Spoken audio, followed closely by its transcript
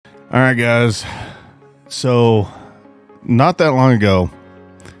All right, guys. So not that long ago,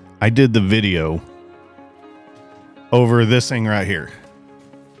 I did the video over this thing right here.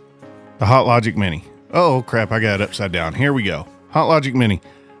 The Hot Logic Mini. Oh crap, I got it upside down. Here we go. Hot Logic Mini.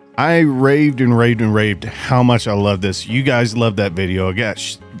 I raved and raved and raved how much I love this. You guys love that video. I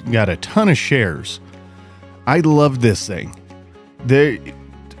got a ton of shares. I love this thing.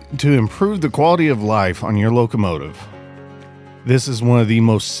 To improve the quality of life on your locomotive, this is one of the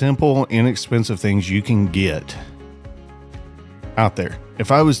most simple, inexpensive things you can get out there.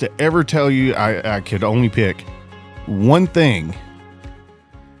 If I was to ever tell you I could only pick one thing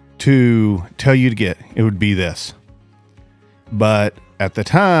to tell you to get, it would be this. But at the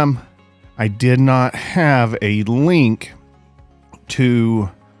time, I did not have a link to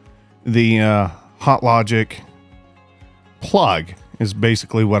the Hot Logic plug, is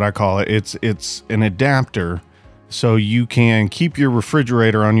basically what I call it. It's an adapter so you can keep your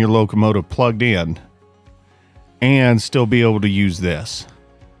refrigerator on your locomotive plugged in and still be able to use this.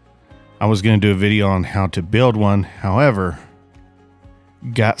 I was going to do a video on how to build one, however,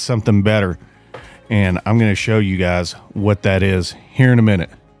 got something better, and I'm going to show you guys what that is here in a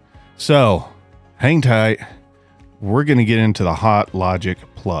minute. So hang tight. We're going to get into the Hot Logic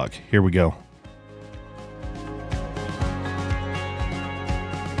plug. Here we go.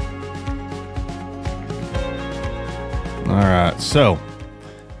 All right, so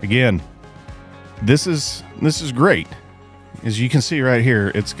again, this is great. As you can see right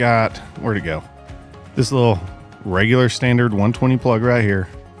here, it's got, where'd it go? This little regular standard 120 plug right here.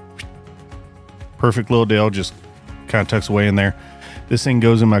 Perfect little deal, just kind of tucks away in there. This thing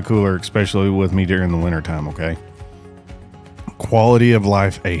goes in my cooler, especially with me during the winter time, okay? Quality of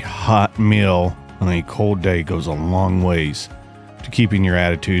life, a hot meal on a cold day goes a long ways to keeping your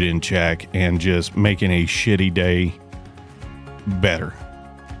attitude in check and just making a shitty day better.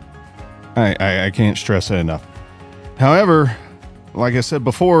 I can't stress it enough. However, like I said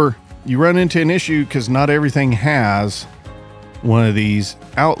before, you run into an issue because not everything has one of these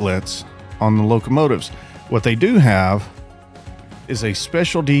outlets on the locomotives. What they do have is a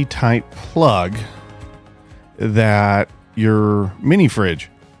specialty type plug that your mini fridge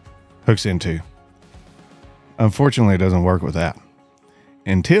hooks into. Unfortunately, it doesn't work with that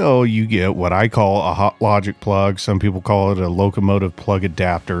until you get what I call a Hot Logic plug. Some people call it a locomotive plug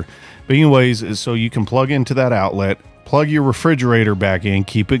adapter. But anyways, so you can plug into that outlet, plug your refrigerator back in,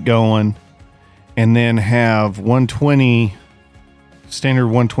 keep it going, and then have 120 standard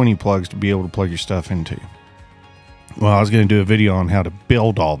 120 plugs to be able to plug your stuff into. Well, I was going to do a video on how to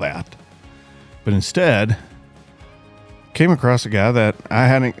build all that, but instead came across a guy that I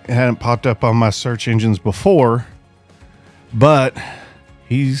hadn't popped up on my search engines before, but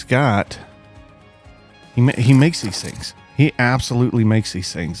he makes these things. He absolutely makes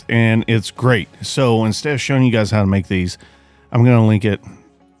these things, and it's great. So instead of showing you guys how to make these, I'm going to link it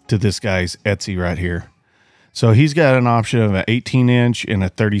to this guy's Etsy right here. So he's got an option of an 18-inch and a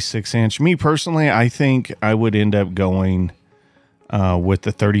 36-inch. Me personally, I think I would end up going with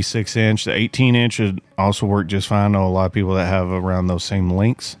the 36-inch. The 18-inch would also work just fine. I know a lot of people that have around those same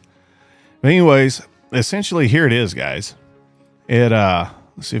lengths. But anyways, essentially here it is, guys.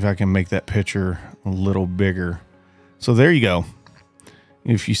 Let's see if I can make that picture a little bigger. So there you go.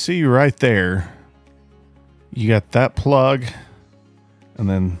 If you see right there, you got that plug and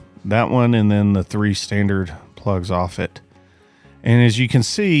then that one, and then the 3 standard plugs off it. And as you can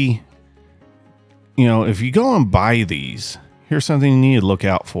see, you know, if you go and buy these, here's something you need to look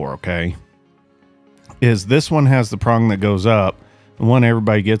out for, okay? Is this one has the prong that goes up. The one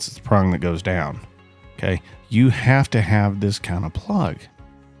everybody gets is the prong that goes down, okay? You have to have this kind of plug.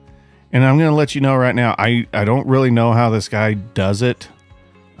 And I'm going to let you know right now, I don't really know how this guy does it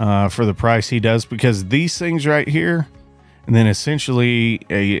for the price he does, because these things right here, and then essentially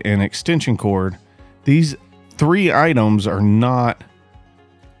an extension cord, these 3 items are not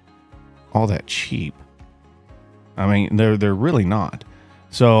all that cheap. I mean, they're really not.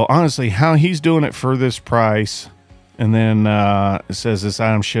 So honestly, how he's doing it for this price, and then it says this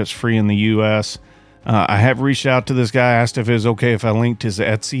item ships free in the US. I have reached out to this guy, asked if it was okay if I linked his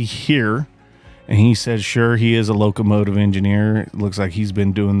Etsy here, and he said sure. He is a locomotive engineer. It looks like he's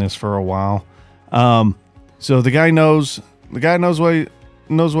been doing this for a while. So the guy knows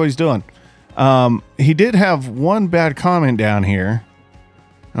what he's doing. He did have one bad comment down here,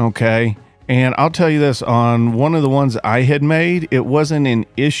 okay, and I'll tell you this, on one of the ones I had made, it wasn't an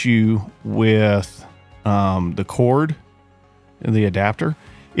issue with the cord, the adapter.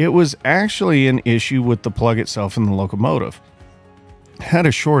 It was actually an issue with the plug itself in the locomotive. It had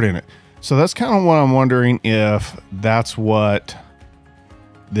a short in it. So that's kind of what I'm wondering, if that's what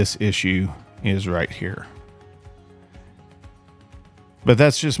this issue is right here. But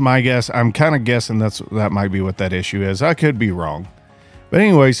that's just my guess. I'm kind of guessing that might be what that issue is. I could be wrong. But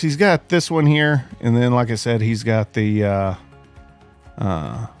anyways, he's got this one here, and then like I said, he's got the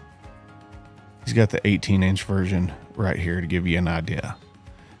 18-inch version right here to give you an idea.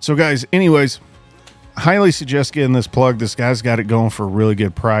 So guys, anyways, highly suggest getting this plug. This guy's got it going for a really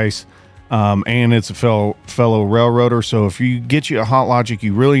good price, and it's a fellow railroader. So if you get you a Hot Logic,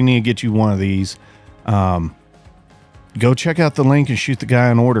 you really need to get you one of these. Go check out the link and shoot the guy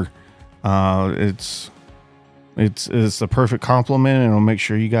an order. It's the perfect compliment, and it'll make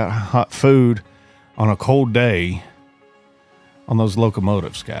sure you got hot food on a cold day on those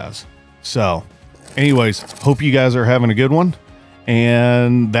locomotives, guys. So anyways, hope you guys are having a good one.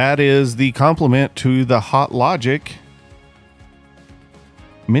 And that is the compliment to the Hot Logic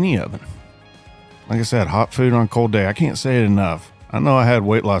mini oven. Like I said, hot food on a cold day. I can't say it enough. I know I had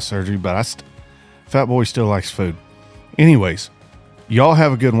weight loss surgery, but Fat Boy still likes food. Anyways, y'all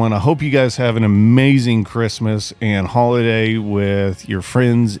have a good one. I hope you guys have an amazing Christmas and holiday with your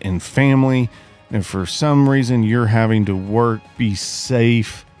friends and family. And if for some reason you're having to work, be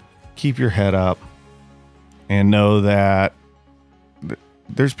safe, keep your head up, and know that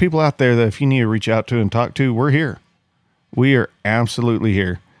there's people out there that if you need to reach out to and talk to, we're here. We are absolutely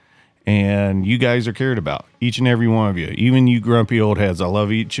here. And you guys are cared about, each and every one of you, even you grumpy old heads. I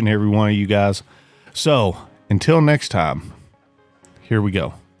love each and every one of you guys. So until next time, here we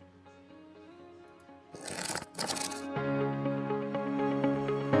go.